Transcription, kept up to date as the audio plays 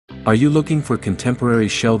Are you looking for contemporary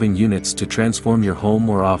shelving units to transform your home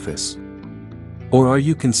or office? Or are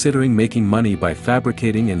you considering making money by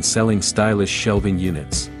fabricating and selling stylish shelving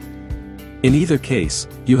units? In either case,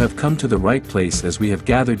 you have come to the right place, as we have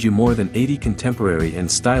gathered you more than 80 contemporary and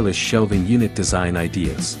stylish shelving unit design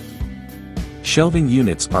ideas. Shelving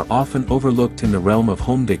units are often overlooked in the realm of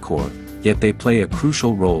home decor, yet they play a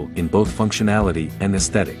crucial role in both functionality and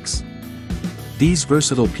aesthetics. These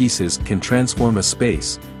versatile pieces can transform a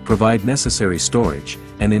space, provide necessary storage,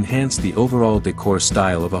 and enhance the overall decor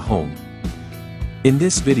style of a home. In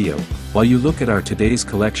this video, while you look at our today's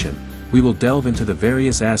collection, we will delve into the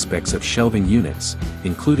various aspects of shelving units,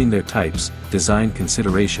 including their types, design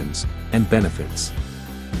considerations, and benefits.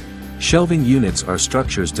 Shelving units are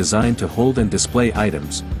structures designed to hold and display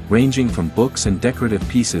items, ranging from books and decorative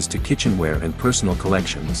pieces to kitchenware and personal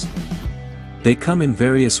collections. They come in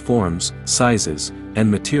various forms, sizes, and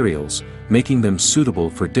materials, making them suitable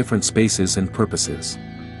for different spaces and purposes.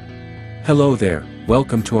 Hello there,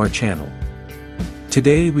 welcome to our channel.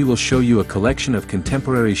 Today we will show you a collection of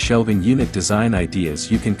contemporary shelving unit design ideas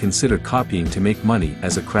you can consider copying to make money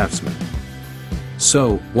as a craftsman.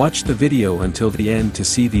 So, watch the video until the end to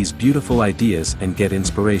see these beautiful ideas and get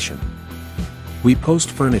inspiration. We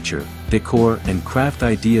post furniture, decor, and craft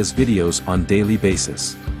ideas videos on daily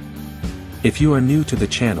basis. If you are new to the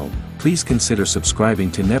channel, please consider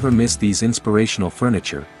subscribing to never miss these inspirational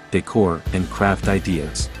furniture, decor, and craft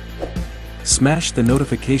ideas. Smash the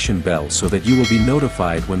notification bell so that you will be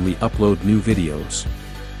notified when we upload new videos.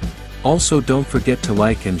 Also, don't forget to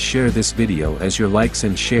like and share this video, as your likes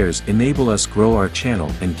and shares enable us grow our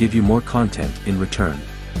channel and give you more content in return.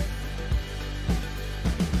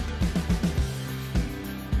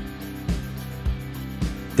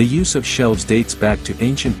 The use of shelves dates back to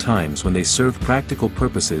ancient times, when they served practical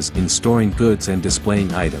purposes in storing goods and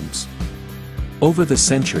displaying items. Over the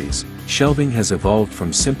centuries, shelving has evolved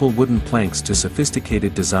from simple wooden planks to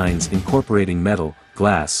sophisticated designs incorporating metal,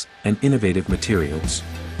 glass, and innovative materials.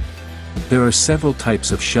 There are several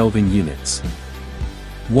types of shelving units.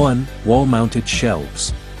 1. Wall-mounted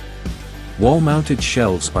shelves. Wall-mounted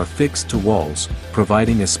shelves are fixed to walls,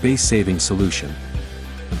 providing a space-saving solution.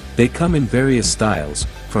 They come in various styles,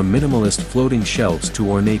 from minimalist floating shelves to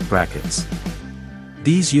ornate brackets.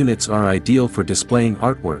 These units are ideal for displaying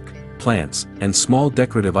artwork, plants, and small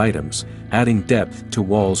decorative items, adding depth to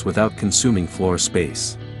walls without consuming floor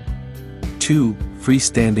space. 2.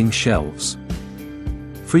 Freestanding shelves.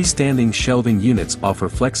 Freestanding shelving units offer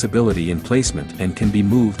flexibility in placement and can be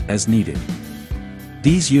moved as needed.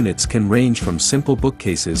 These units can range from simple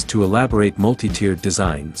bookcases to elaborate multi-tiered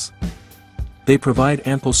designs. They provide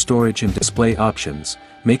ample storage and display options,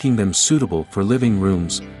 making them suitable for living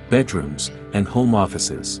rooms, bedrooms, and home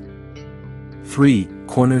offices. 3.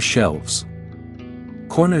 Corner shelves.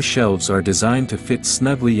 Corner shelves are designed to fit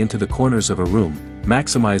snugly into the corners of a room,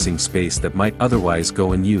 maximizing space that might otherwise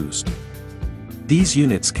go unused. These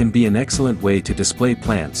units can be an excellent way to display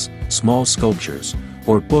plants, small sculptures,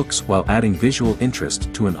 or books while adding visual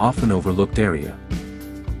interest to an often overlooked area.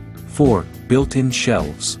 4. Built-in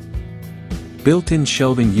shelves. Built-in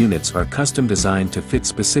shelving units are custom designed to fit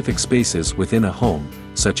specific spaces within a home,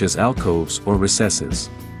 such as alcoves or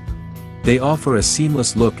recesses. They offer a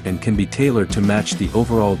seamless look and can be tailored to match the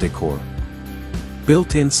overall decor.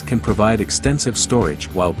 Built-ins can provide extensive storage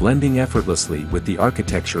while blending effortlessly with the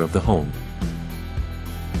architecture of the home.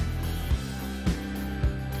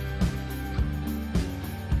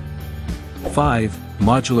 5.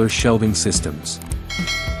 Modular shelving systems.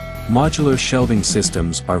 Modular shelving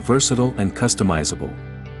systems are versatile and customizable.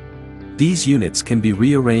 These units can be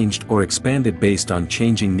rearranged or expanded based on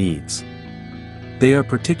changing needs. They are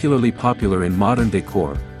particularly popular in modern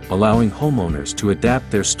decor, allowing homeowners to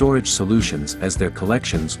adapt their storage solutions as their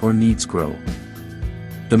collections or needs grow.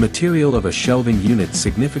 The material of a shelving unit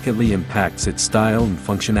significantly impacts its style and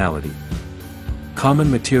functionality. Common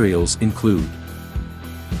materials include: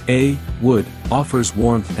 A. Wood offers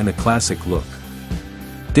warmth and a classic look.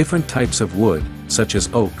 Different types of wood, such as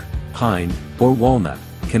oak, pine, or walnut,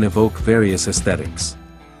 can evoke various aesthetics.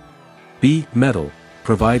 B. Metal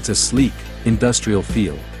provides a sleek, industrial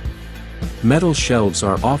feel. Metal shelves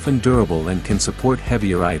are often durable and can support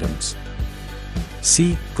heavier items.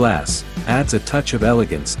 C. Glass adds a touch of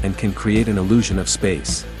elegance and can create an illusion of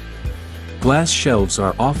space. Glass shelves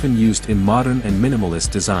are often used in modern and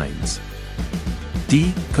minimalist designs.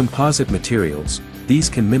 D. Composite materials. These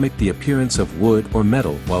can mimic the appearance of wood or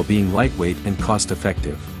metal while being lightweight and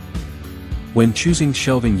cost-effective. When choosing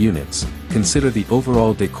shelving units, consider the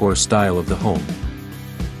overall decor style of the home.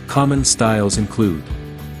 Common styles include: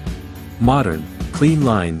 modern, clean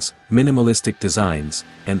lines, minimalistic designs,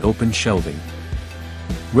 and open shelving.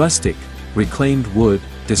 Rustic, reclaimed wood,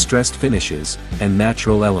 distressed finishes, and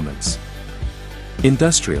natural elements.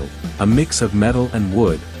 Industrial, a mix of metal and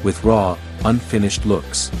wood, with raw, unfinished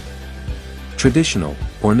looks. Traditional,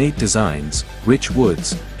 ornate designs, rich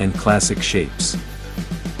woods, and classic shapes.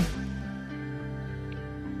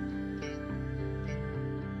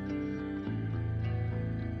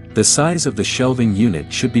 The size of the shelving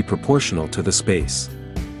unit should be proportional to the space.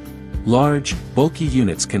 Large, bulky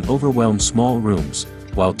units can overwhelm small rooms,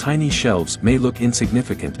 while tiny shelves may look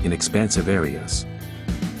insignificant in expansive areas.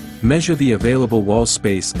 Measure the available wall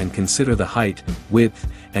space and consider the height,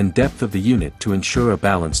 width, and depth of the unit to ensure a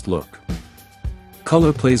balanced look.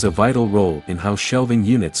 Color plays a vital role in how shelving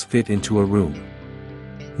units fit into a room.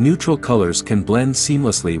 Neutral colors can blend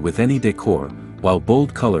seamlessly with any decor, while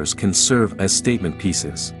bold colors can serve as statement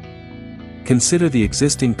pieces. Consider the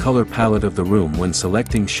existing color palette of the room when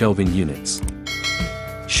selecting shelving units.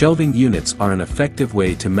 Shelving units are an effective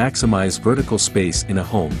way to maximize vertical space in a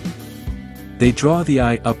home. They draw the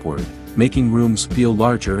eye upward, making rooms feel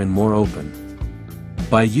larger and more open.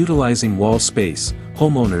 By utilizing wall space,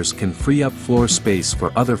 homeowners can free up floor space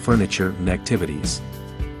for other furniture and activities.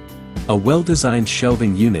 A well-designed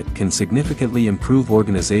shelving unit can significantly improve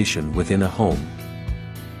organization within a home.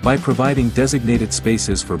 By providing designated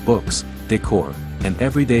spaces for books, decor, and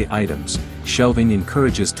everyday items, shelving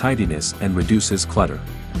encourages tidiness and reduces clutter.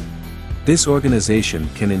 This organization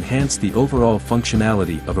can enhance the overall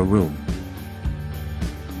functionality of a room.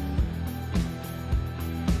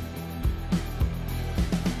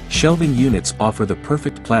 Shelving units offer the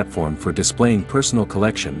perfect platform for displaying personal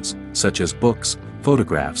collections, such as books,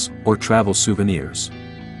 photographs, or travel souvenirs.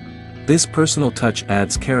 This personal touch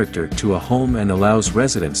adds character to a home and allows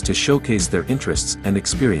residents to showcase their interests and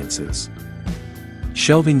experiences.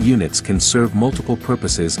 Shelving units can serve multiple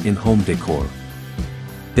purposes in home decor.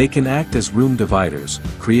 They can act as room dividers,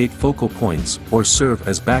 create focal points, or serve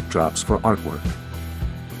as backdrops for artwork.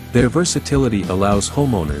 Their versatility allows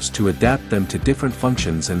homeowners to adapt them to different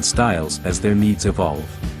functions and styles as their needs evolve.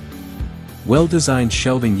 Well-designed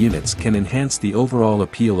shelving units can enhance the overall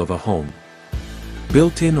appeal of a home.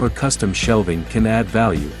 Built-in or custom shelving can add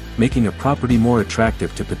value, making a property more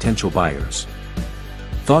attractive to potential buyers.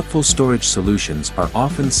 Thoughtful storage solutions are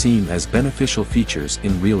often seen as beneficial features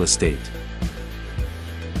in real estate.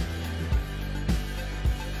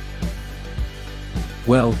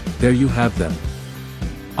 Well, there you have them.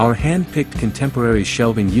 Our hand-picked contemporary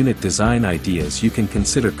shelving unit design ideas you can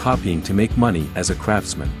consider copying to make money as a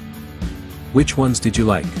craftsman. Which ones did you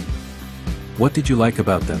like? What did you like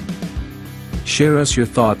about them? Share us your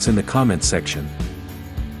thoughts in the comment section.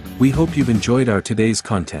 We hope you've enjoyed our today's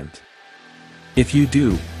content. If you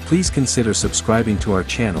do, please consider subscribing to our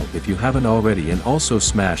channel if you haven't already, and also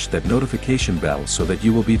smash that notification bell so that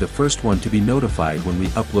you will be the first one to be notified when we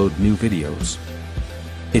upload new videos.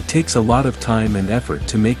 It takes a lot of time and effort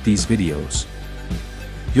to make these videos.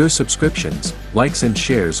 Your subscriptions, likes and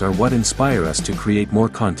shares are what inspire us to create more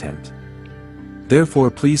content.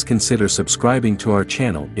 Therefore, please consider subscribing to our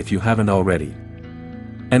channel if you haven't already.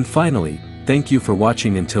 And finally, thank you for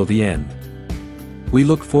watching until the end. We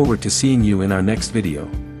look forward to seeing you in our next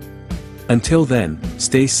video. Until then,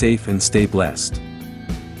 stay safe and stay blessed.